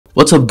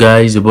What's up,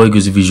 guys? Your boy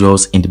Goosey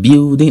Visuals in the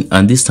building,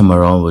 and this time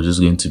around we're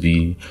just going to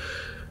be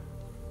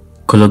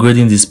color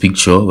grading this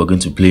picture. We're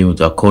going to play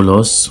with our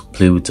colors,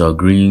 play with our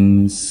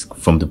greens.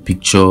 From the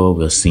picture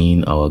we're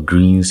seeing our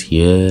greens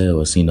here,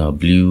 we're seeing our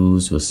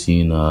blues, we're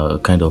seeing a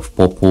kind of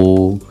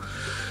purple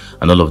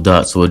and all of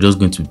that. So we're just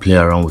going to play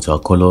around with our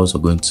colors.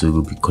 We're going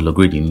to be color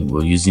grading.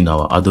 We're using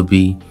our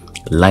Adobe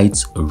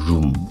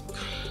Lightroom.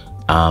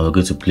 We're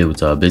going to play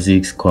with our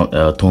basics,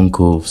 tone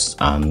curves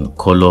and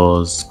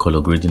colors,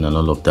 color grading and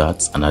all of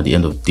that. And at the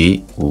end of the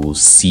day, we'll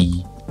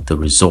see the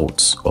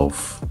results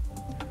of,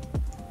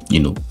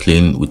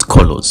 playing with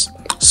colors.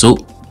 So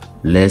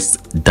let's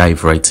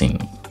dive right in.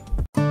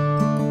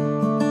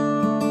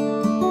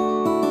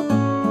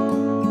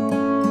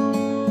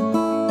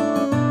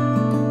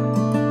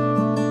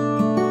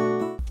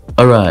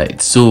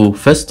 Alright, so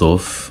first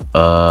off,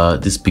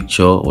 this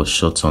picture was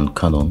shot on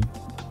Canon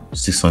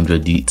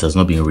 600D. It has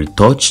not been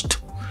retouched.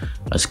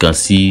 As you can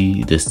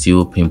see, there's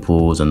still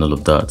pimples and all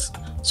of that.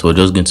 So we're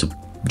just going to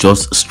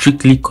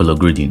strictly color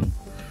grading.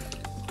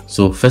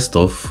 So first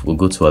off, we'll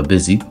go to our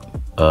basic.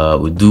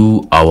 We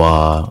do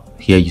our,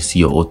 here you see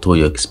your auto,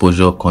 your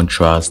exposure,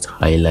 contrast,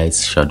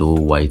 highlights, shadow,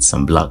 whites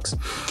and blacks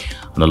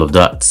and all of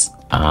that.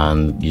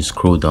 And you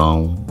scroll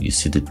down, you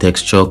see the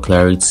texture,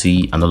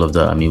 clarity and all of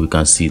that. I mean, we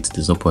can see it,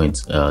 there's no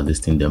point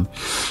listing them.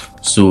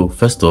 So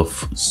first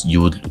off,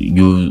 you would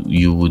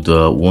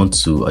want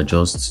to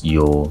adjust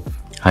your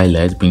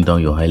highlight, bring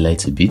down your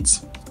highlights a bit,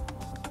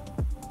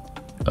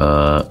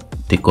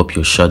 take up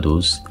your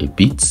shadows a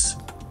bit,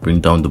 bring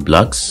down the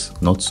blacks,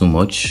 not too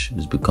much,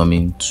 it's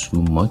becoming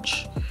too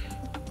much,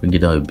 bring it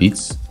down a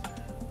bit.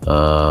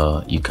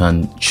 You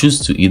can choose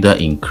to either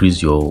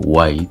increase your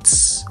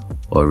whites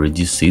or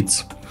reduce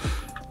it.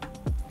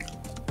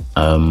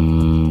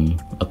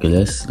 Okay,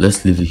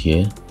 let's leave it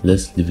here,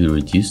 let's leave it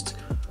reduced.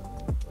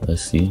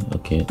 Let's see.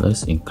 Okay,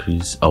 let's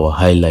increase our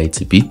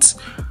highlights a bit.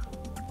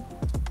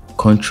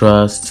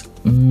 Contrast,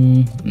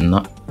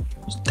 not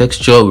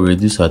texture, we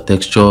reduce our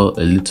texture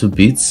a little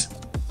bit.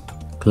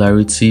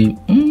 Clarity,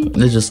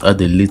 let's just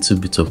add a little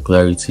bit of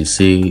clarity,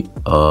 say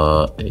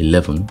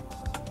 11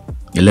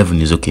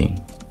 is okay.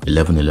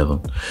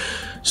 11.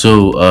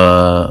 So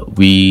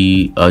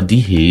we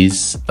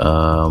dehaze,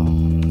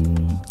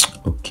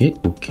 okay.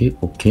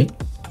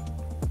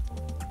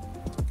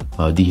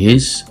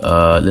 Dehaze,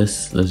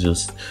 let's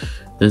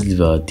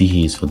leave our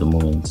dehaze for the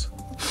moment.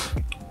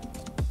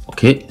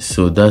 Okay,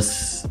 so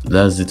that's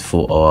it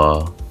for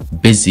our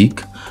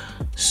basic.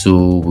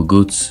 So we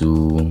go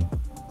to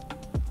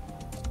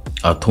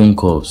our tone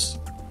curves.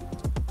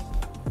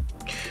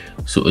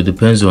 So it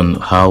depends on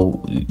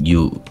how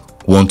you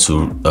want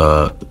to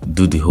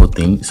do the whole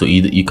thing. So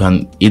you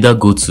can either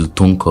go to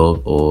tone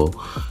curve or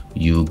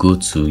you go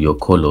to your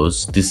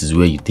colors. This is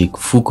where you take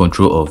full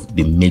control of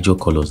the major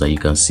colors that you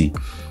can see.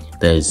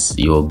 There's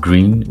your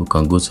green. We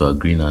can go to our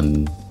green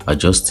and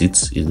adjust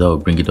it. Either we'll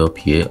bring it up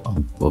here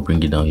or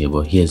bring it down here,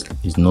 but here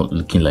it's not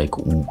looking like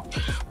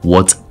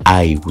what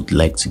I would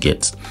like to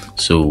get.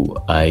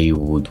 So I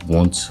would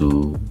want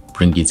to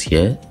bring it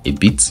here a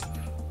bit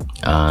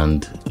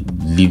and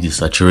leave the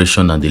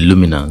saturation and the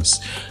luminance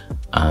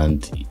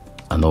and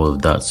all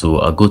of that. So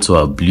I'll go to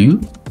our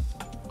blue.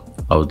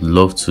 I would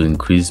love to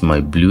increase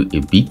my blue a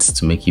bit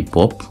to make it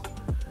pop,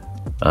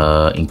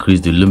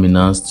 increase the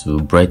luminance to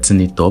brighten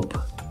it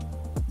up,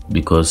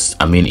 because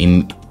I mean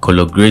in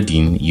color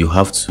grading you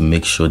have to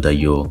make sure that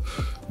your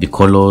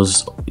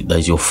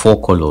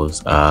four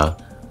colors are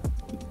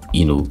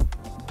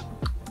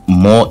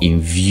more in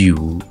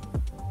view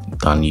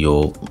than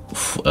your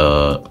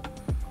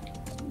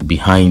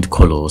behind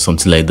color or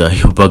something like that,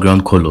 your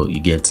background color,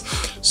 you get,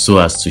 so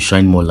as to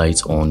shine more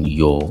light on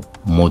your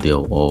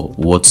model or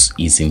what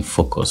is in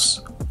focus,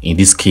 in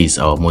this case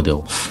our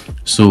model.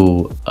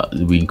 So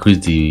we increase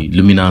the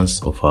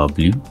luminance of our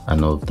blue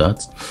and all of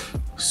that.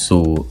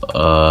 So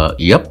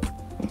yep,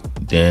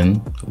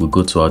 then we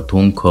go to our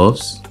tone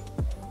curves.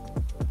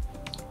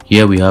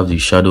 Here we have the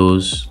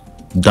shadows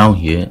down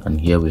here, and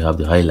here we have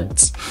the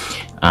highlights,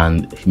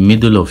 and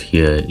middle of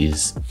here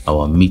is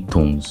our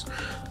midtones.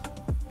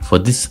 For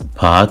this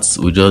part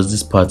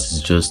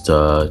is just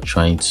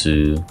trying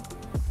to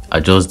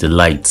adjust the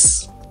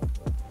lights.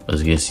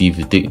 As you can see, if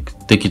you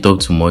take it up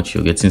too much,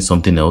 you're getting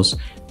something else.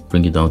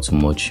 Bring it down too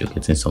much, you're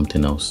getting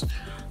something else.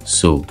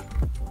 So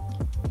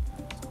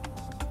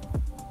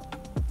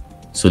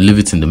leave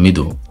it in the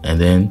middle, and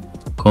then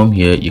come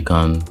here. You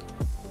can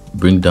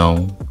bring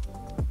down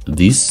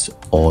this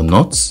or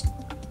not.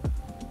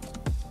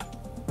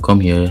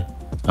 Come here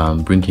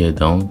and bring here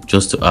down,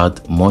 just to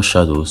add more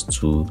shadows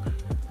to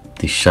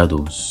the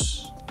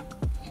shadows,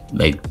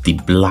 like the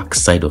black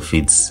side of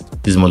it. This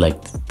is more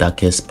like the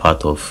darkest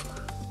part of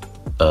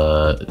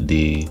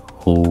the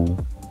whole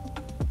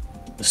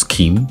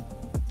scheme,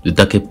 the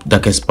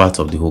darkest part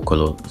of the whole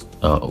color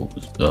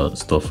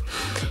stuff.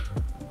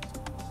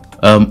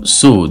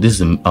 So this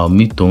is our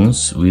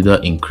midtones. We either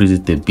increase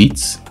it a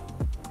bit.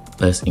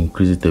 Let's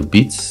increase it a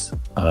bit.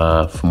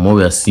 From what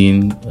we are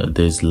seeing,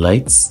 there's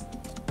lights,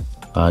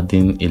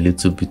 adding a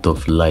little bit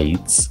of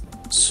light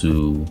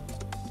to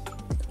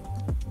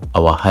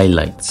our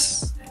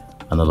highlights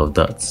and all of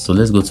that. So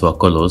let's go to our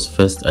colors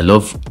first. I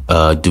love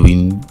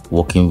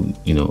working,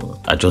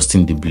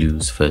 adjusting the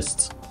blues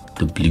first,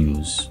 the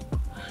blues.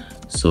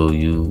 So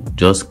you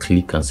just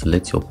click and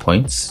select your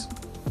points.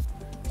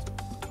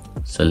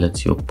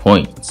 Select your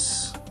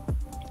points.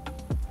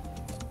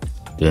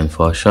 Then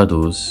for our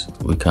shadows,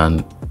 we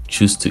can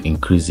choose to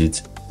increase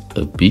it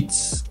a bit.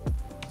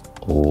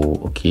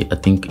 Okay, I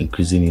think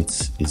increasing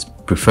it is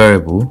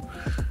preferable.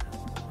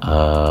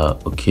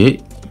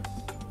 Okay,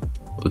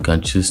 we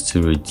can choose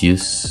to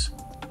reduce.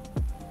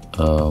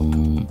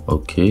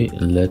 Okay,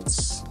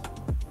 let's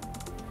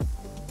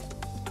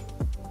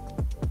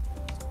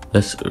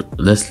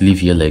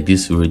leave here like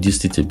this. We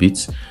reduced it a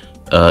bit.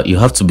 You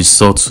have to be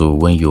subtle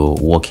when you're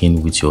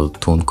working with your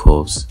tone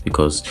curves,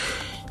 because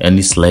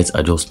any slight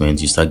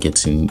adjustment you start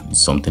getting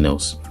something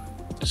else.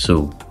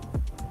 So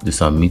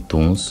these are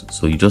mid-tones,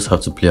 so you just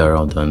have to play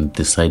around and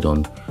decide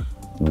on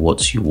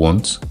what you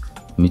want.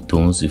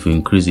 Mid-tones, if we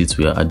increase it,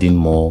 we are adding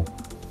more,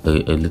 a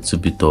little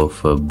bit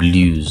of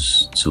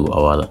blues to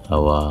our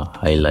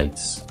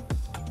highlights.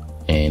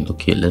 And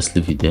okay, let's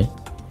leave it there.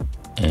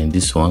 And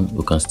this one,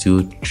 we can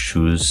still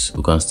choose,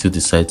 we can still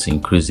decide to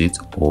increase it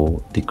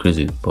or decrease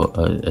it, but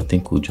I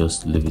think we'll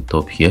just leave it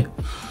up here.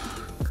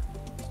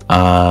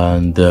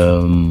 And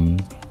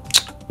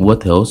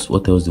what else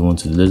do you want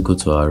to do? Let's go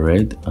to our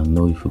red and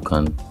know if we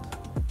can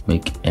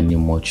make any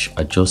much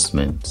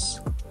adjustments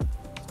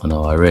on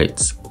our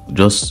reds.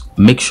 Just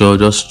make sure,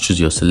 just choose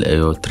your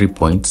 3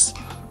 points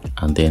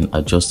and then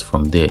adjust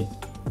from there.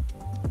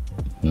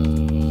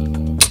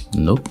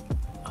 Nope.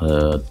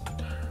 I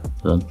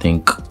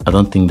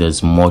don't think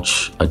there's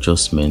much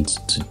adjustment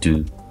to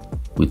do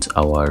with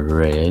our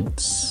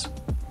reds.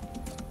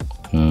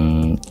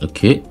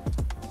 Okay,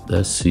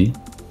 let's see.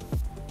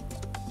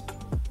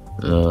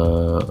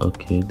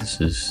 Okay,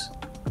 this is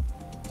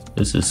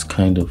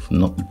kind of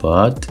not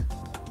bad.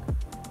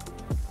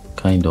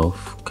 Kind of.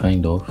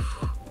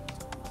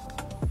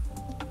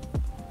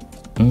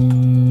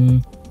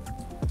 I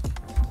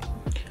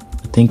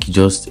think you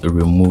just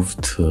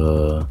removed.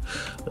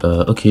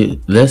 Okay,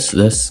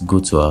 let's go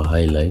to our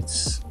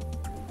highlights.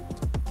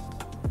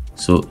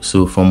 So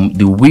from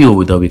the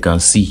wheel that we can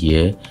see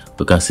here,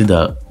 we can see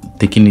that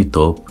taking it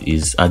up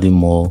is adding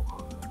more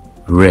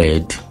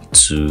red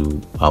to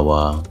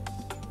our.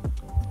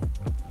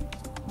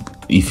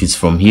 If it's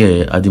from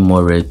here, adding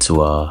more red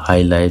to our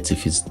highlights.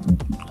 If it's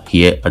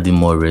here, adding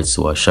more red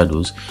to our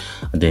shadows.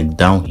 And then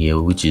down here,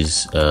 which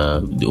is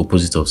the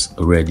opposite of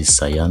red, is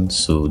cyan.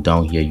 So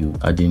down here, you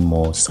adding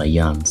more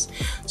cyans.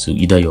 So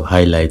either your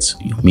highlights,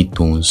 your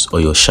midtones, or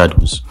your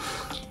shadows.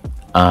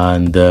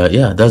 And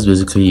yeah, that's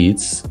basically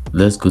it.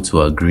 Let's go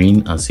to our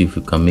green and see if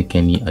we can make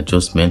any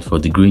adjustment. For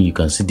the green, you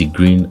can see the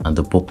green and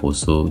the purple.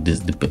 So this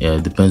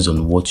depends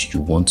on what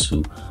you want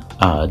to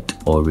add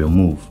or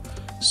remove.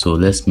 So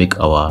let's make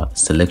our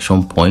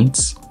selection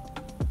points.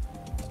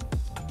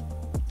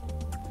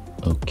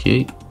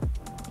 Okay,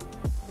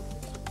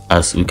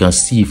 as we can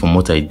see from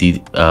what I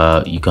did,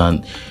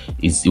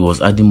 it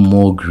was adding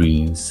more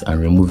greens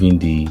and removing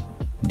the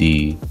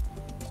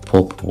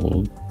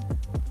purple,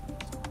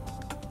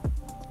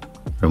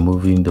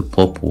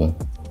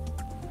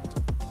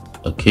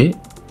 okay.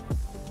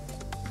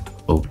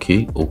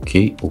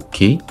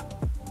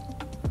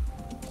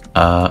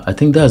 I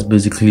think that's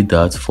basically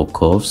that for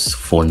curves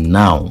for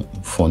now.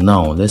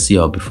 Let's see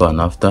our before and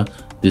after.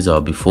 This is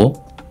our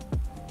before,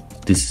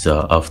 this is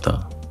our after.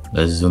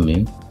 Let's zoom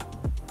in.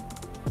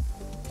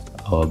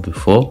 Our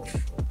before.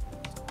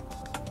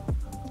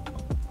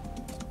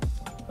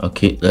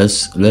 Okay,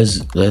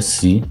 let's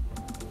see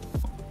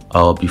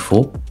our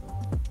before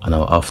and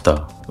our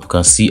after. You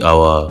can see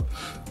our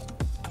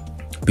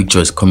picture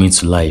is coming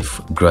to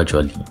life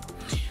gradually.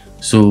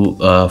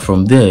 So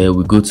from there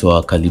we go to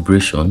our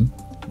calibration.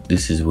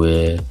 This is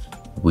where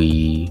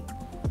we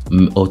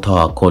alter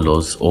our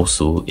colors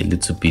also a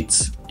little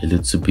bit.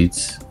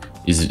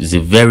 Is a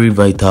very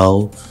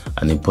vital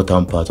and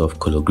important part of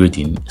color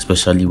grading,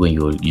 especially when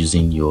you're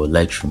using your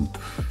Lightroom.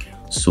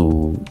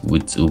 So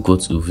we'll go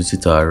to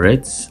visit our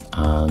reds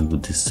and we'll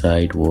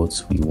decide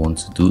what we want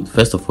to do.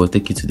 First of all,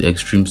 take it to the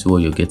extremes, see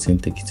what you're getting.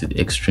 Take it to the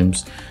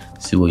extremes,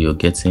 see what you're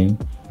getting,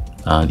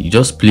 and you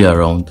just play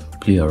around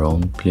the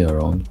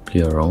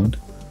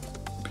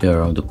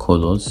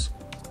colors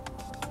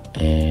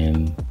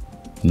and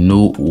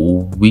know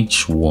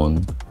which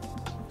one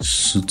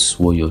suits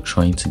what you're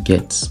trying to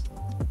get.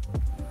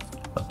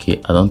 Okay,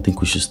 I don't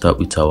think we should start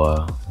with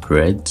our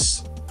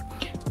reds.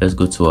 Let's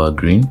go to our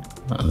green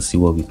and see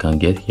what we can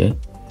get here.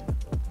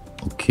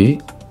 Okay,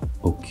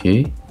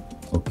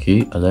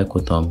 I like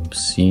what I'm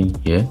seeing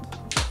here,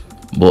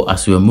 but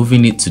as we are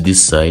moving it to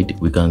this side,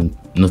 we can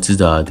notice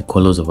that the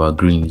colors of our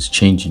green is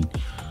changing.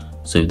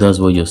 So if that's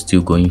what you're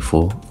still going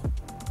for,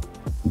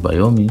 by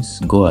all means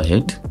go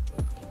ahead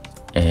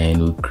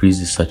and increase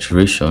the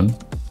saturation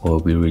or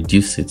we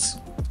reduce it.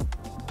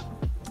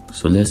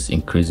 So let's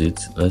increase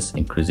it,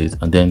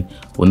 and then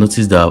we'll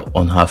notice that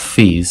on her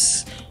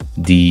face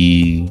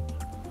the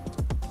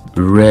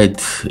red,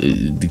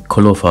 the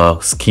color of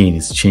our skin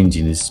is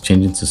changing. It's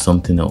changing to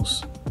something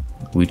else,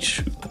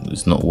 which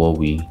is not what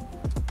we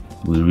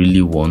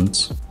really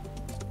want.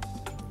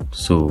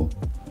 So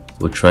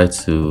we'll try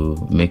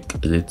to make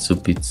a little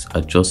bit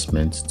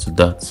adjustment to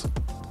that.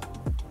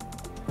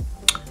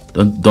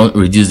 Don't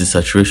reduce the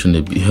saturation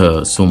a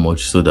bit, so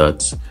much, so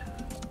that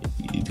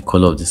the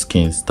color of the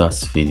skin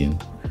starts fading.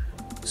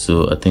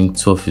 So I think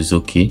 12 is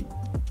okay.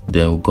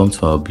 Then we'll come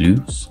to our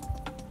blues.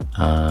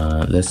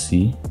 Let's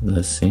see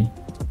this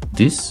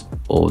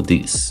or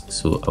this.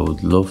 So I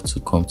would love to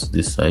come to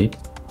this side,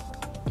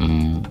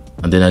 and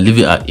then I leave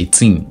it at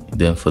 18.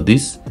 Then for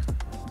this,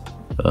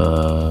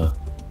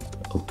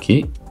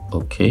 okay,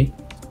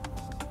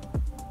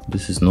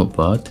 this is not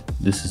bad,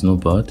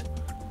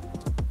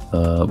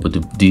 but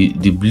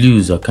the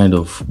blues are kind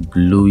of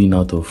blowing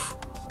out of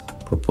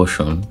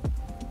proportion,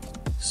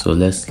 so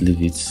let's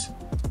leave it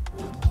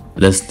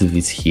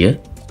here.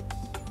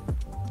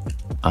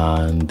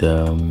 And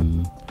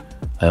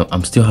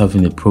I'm still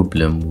having a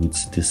problem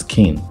with the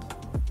skin,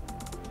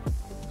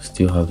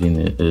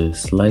 a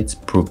slight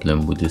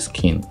problem with the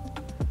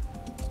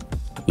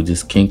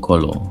skin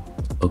color.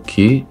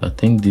 Okay, I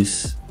think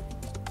this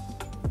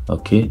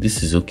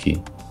is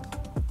okay.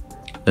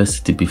 Let's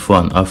see the before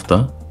and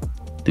after,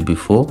 the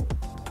before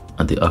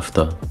and the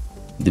after,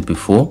 the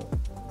before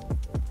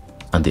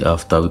and the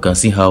after. We can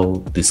see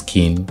how the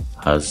skin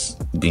has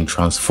been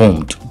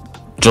transformed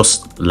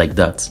just like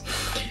that.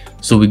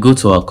 So we go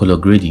to our color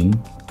grading.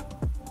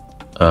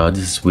 This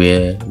is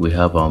where we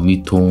have our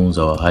midtones,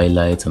 our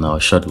highlights, and our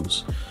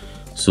shadows.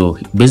 So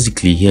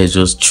basically here is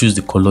just choose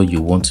the color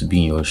you want to be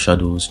in your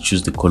shadows,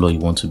 choose the color you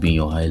want to be in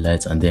your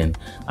highlights, and then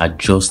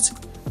adjust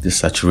the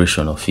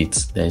saturation of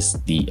it. There's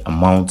the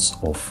amount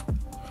of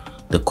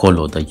the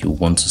color that you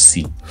want to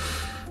see.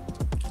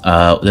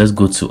 Let's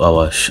go to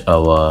our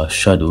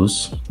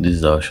shadows. This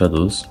is our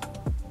shadows.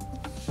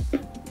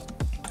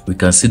 We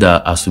can see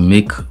that as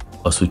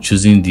we're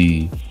choosing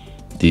the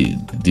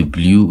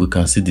blue, we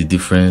can see the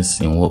difference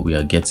in what we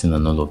are getting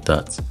and all of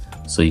that.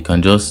 So you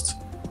can just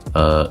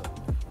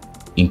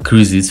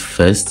increase it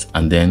first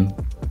and then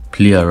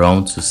play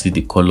around to see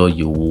the color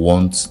you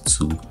want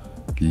to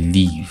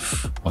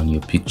leave on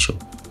your picture.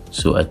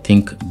 So I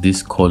think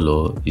this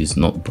color is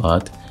not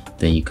bad.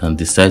 Then you can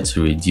decide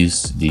to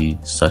reduce the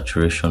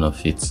saturation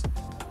of it.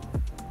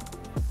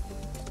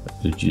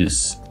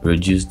 Reduce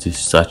the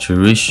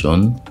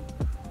saturation,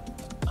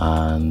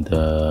 and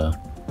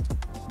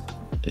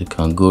you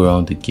can go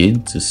around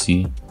again to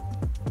see.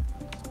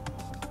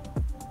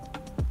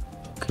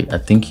 Okay, I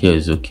think here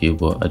is okay,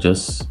 but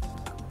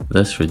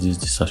let's reduce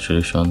the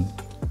saturation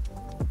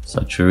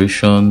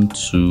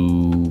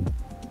to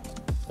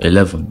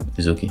 11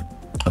 is okay.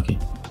 Okay,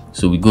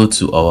 so we go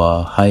to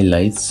our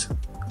highlights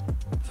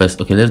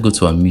first. Okay, let's go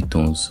to our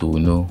midtones so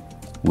we know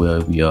where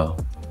we are.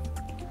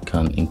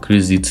 Can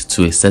increase it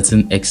to a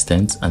certain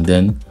extent and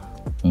then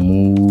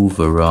move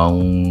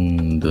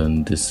around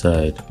and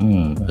decide.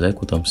 I like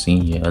what I'm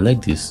seeing here. I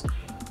like this,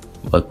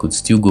 but I could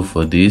still go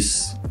for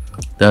this.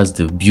 That's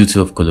the beauty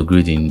of color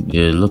grading.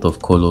 There are a lot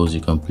of colors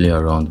you can play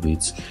around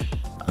with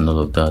and all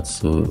of that.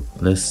 So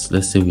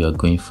let's say we are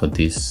going for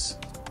this.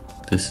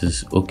 This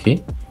is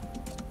okay.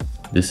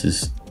 This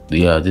is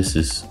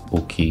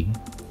okay,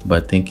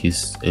 but I think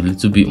it's a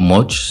little bit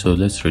much, so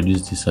let's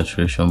reduce the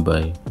saturation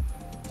by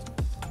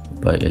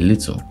a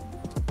little.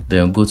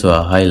 Then go to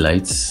our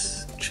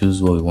highlights,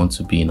 choose what we want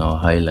to be in our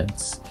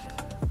highlights.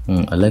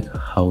 I like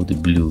how the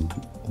blue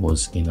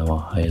was in our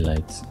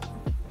highlights.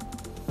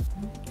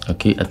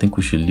 Okay, I think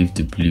we should leave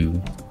the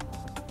blue.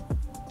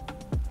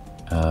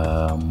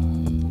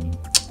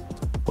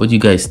 What do you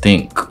guys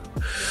think?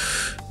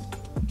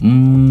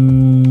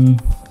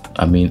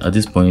 I mean, at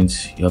this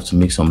point you have to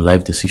make some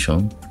live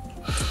decision.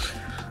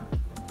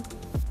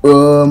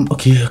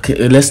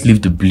 Okay, let's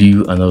leave the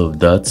blue and all of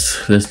that.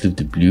 Let's leave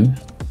the blue,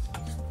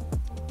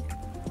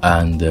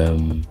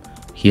 and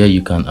here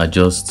you can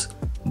adjust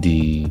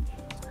the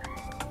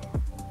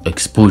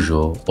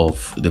exposure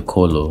of the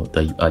color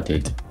that you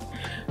added.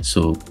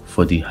 So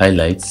for the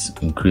highlights,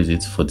 increase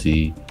it. For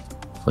the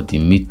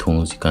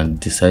midtones, you can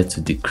decide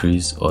to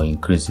decrease or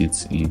increase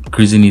it.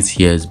 Increasing it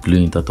here is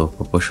blowing it out of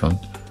proportion,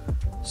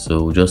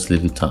 so we'll just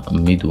leave it at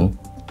middle.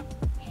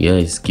 Here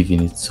is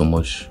giving it so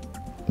much,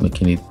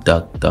 making it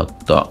dark.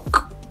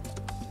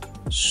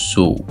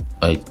 So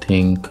I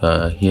think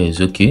here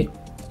is okay.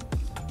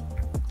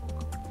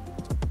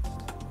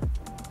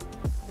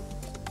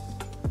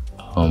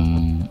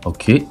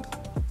 Okay,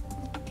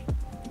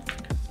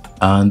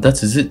 and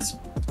that is it.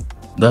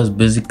 That's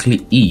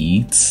basically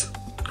it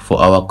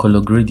for our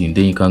color grading.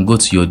 Then you can go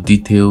to your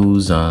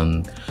details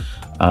and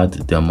add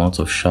the amount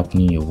of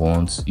sharpening you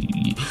want.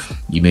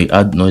 You may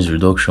add noise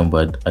reduction,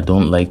 but I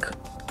don't like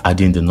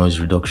adding the noise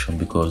reduction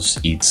because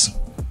it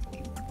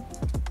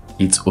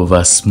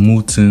over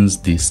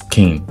smoothens the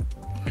skin.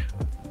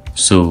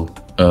 So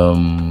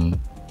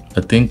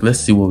I think let's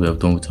see what we have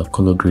done with our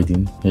color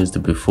grading. Here's the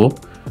before,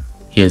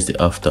 here's the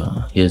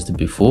after, here's the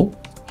before,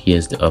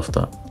 here's the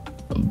after.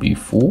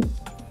 Before,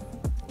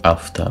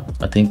 after.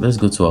 I think let's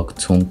go to our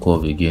tone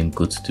curve again,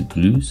 go to the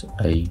blues.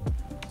 I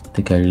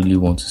think I really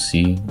want to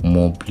see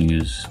more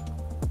blues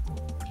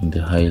in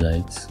the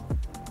highlights.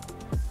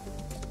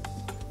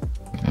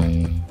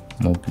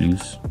 More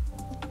blues.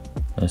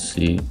 Let's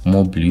see,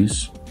 more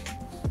blues.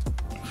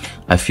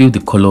 I feel the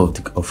color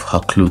of her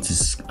clothes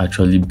is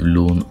actually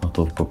blown out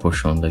of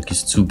proportion, like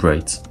it's too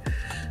bright.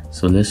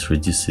 So let's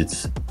reduce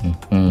it.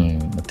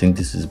 I think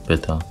this is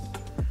better.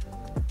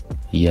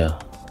 Yeah,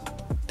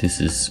 this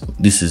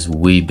is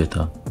way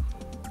better.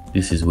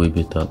 This is way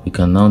better. We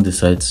can now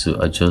decide to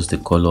adjust the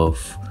color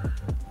of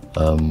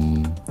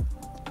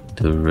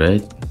the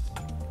red,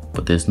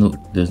 but there's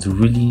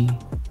really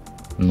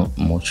not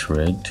much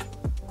red.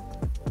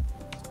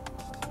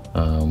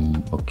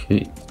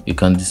 Okay, you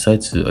can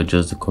decide to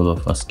adjust the color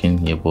of our skin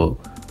here, but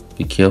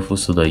be careful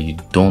so that you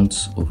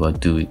don't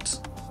overdo it.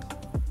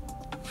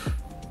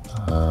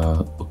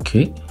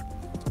 Okay,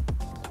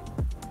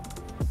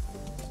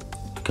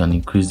 you can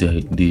increase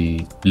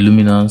the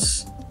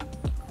luminance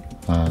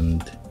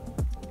and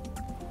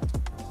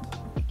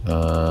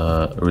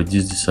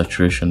reduce the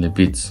saturation a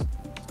bit,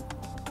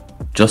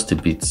 just a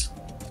bit.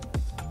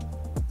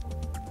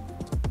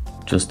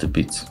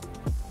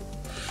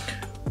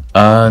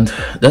 And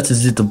that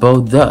is it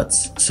about that.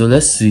 So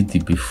let's see the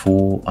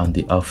before and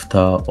the after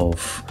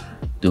of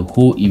the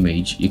whole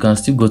image. You can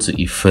still go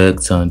to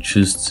effects and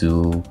choose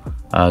to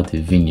add a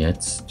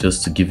vignette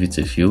just to give it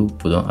a feel,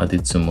 but don't add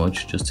it too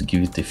much, just to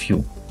give it a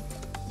feel.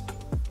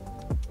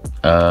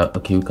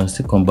 Okay, we can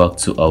still come back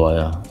to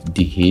our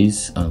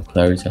dehaze and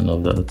clarity and all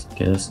that. I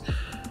guess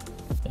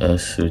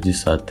let's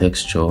reduce our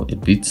texture a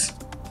bit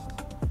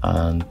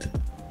and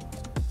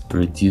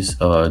reduce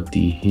our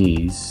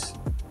dehaze.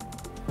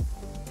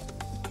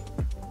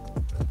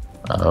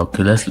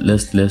 Okay, let's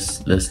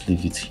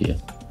leave it here.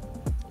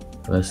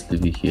 Let's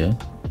leave it here.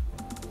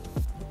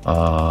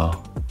 I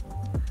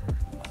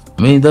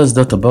mean, that's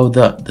that about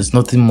that. There's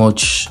nothing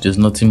much.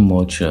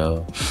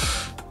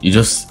 You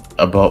just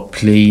about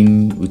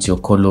playing with your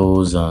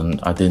colors and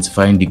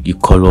identifying the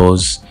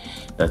colors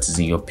that is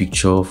in your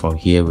picture. From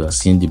here, we are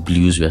seeing the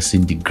blues, we are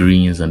seeing the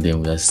greens, and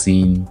then we are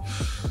seeing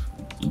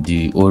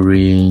the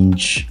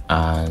orange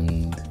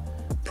and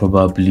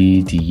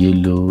probably the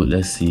yellow.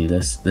 Let's see,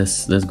 let's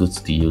go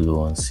to the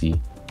yellow and see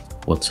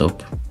what's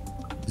up.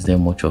 Is there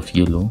much of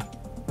yellow?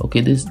 Okay,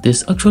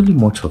 there's actually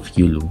much of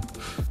yellow.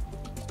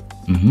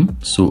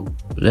 So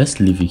let's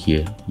leave it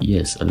here.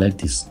 Yes, I like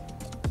this.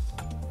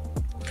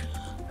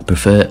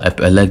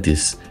 I like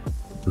this.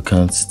 We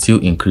can still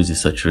increase the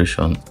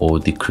saturation or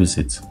decrease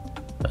it.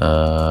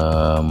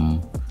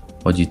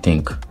 What do you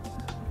think?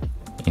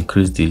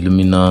 Increase the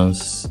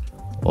luminance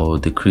or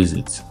decrease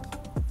it?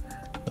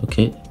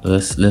 Okay,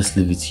 let's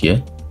leave it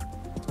here,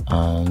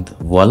 and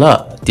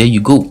voila, there you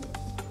go.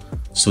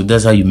 So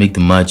that's how you make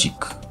the magic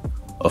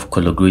of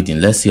color grading.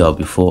 Let's see our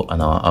before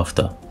and our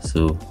after.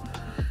 So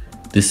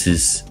this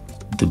is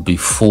the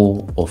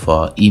before of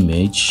our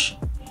image,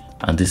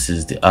 and this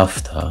is the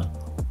after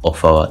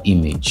of our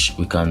image.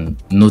 We can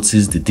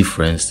notice the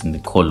difference in the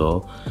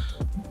color.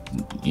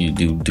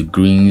 The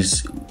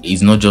greens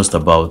is not just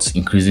about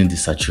increasing the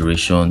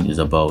saturation, it's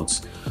about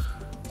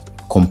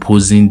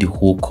composing the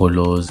whole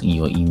colors in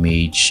your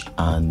image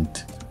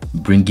and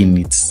bringing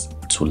it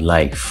to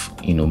life,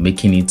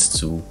 making it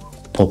to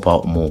pop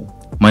out more.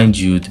 Mind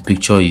you, the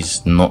picture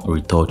is not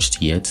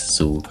retouched yet,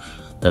 so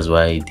that's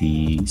why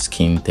the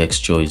skin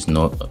texture is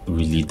not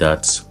really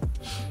that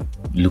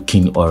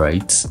looking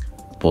alright,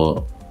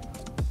 but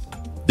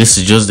this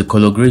is just the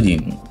color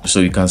grading, so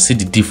you can see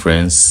the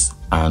difference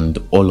and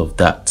all of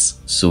that.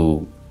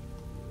 So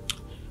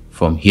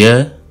from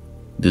here,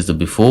 there's the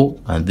before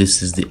and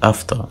this is the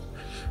after.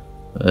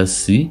 Let's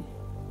see.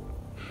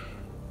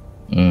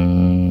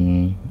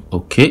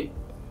 Okay,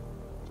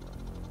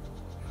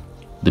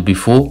 the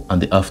before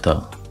and the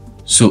after.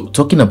 So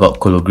talking about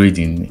color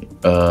grading,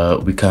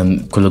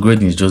 color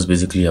grading is just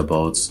basically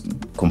about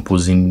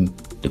composing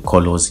the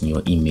colors in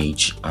your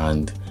image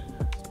and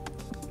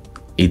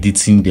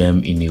editing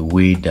them in a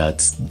way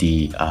that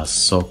they are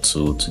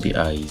subtle to the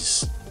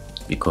eyes,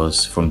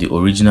 because from the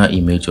original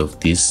image of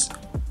this,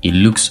 it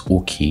looks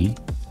okay,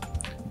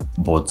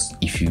 but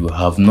if you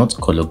have not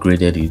color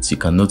graded it, you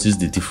can notice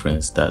the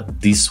difference that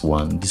this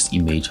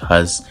image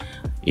has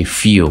a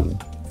feel,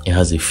 it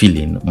has a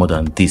feeling more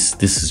than this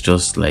is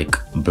just like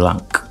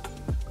blank,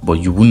 but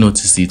you will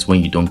notice it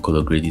when you don't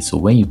color grade it. So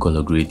when you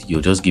color grade,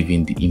 you're just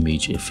giving the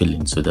image a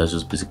feeling. So that's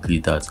just basically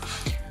that.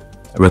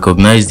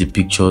 Recognize the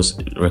pictures,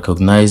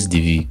 recognize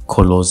the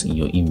colors in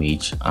your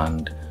image,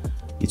 and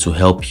it will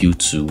help you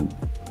to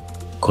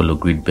color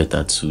grade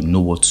better, to know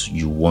what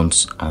you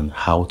want and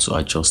how to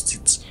adjust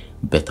it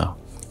better.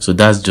 So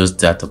that's just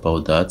that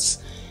about that.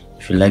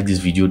 If you like this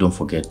video, don't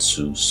forget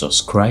to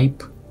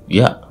subscribe.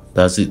 Yeah,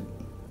 that's it.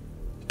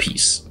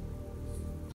 Peace.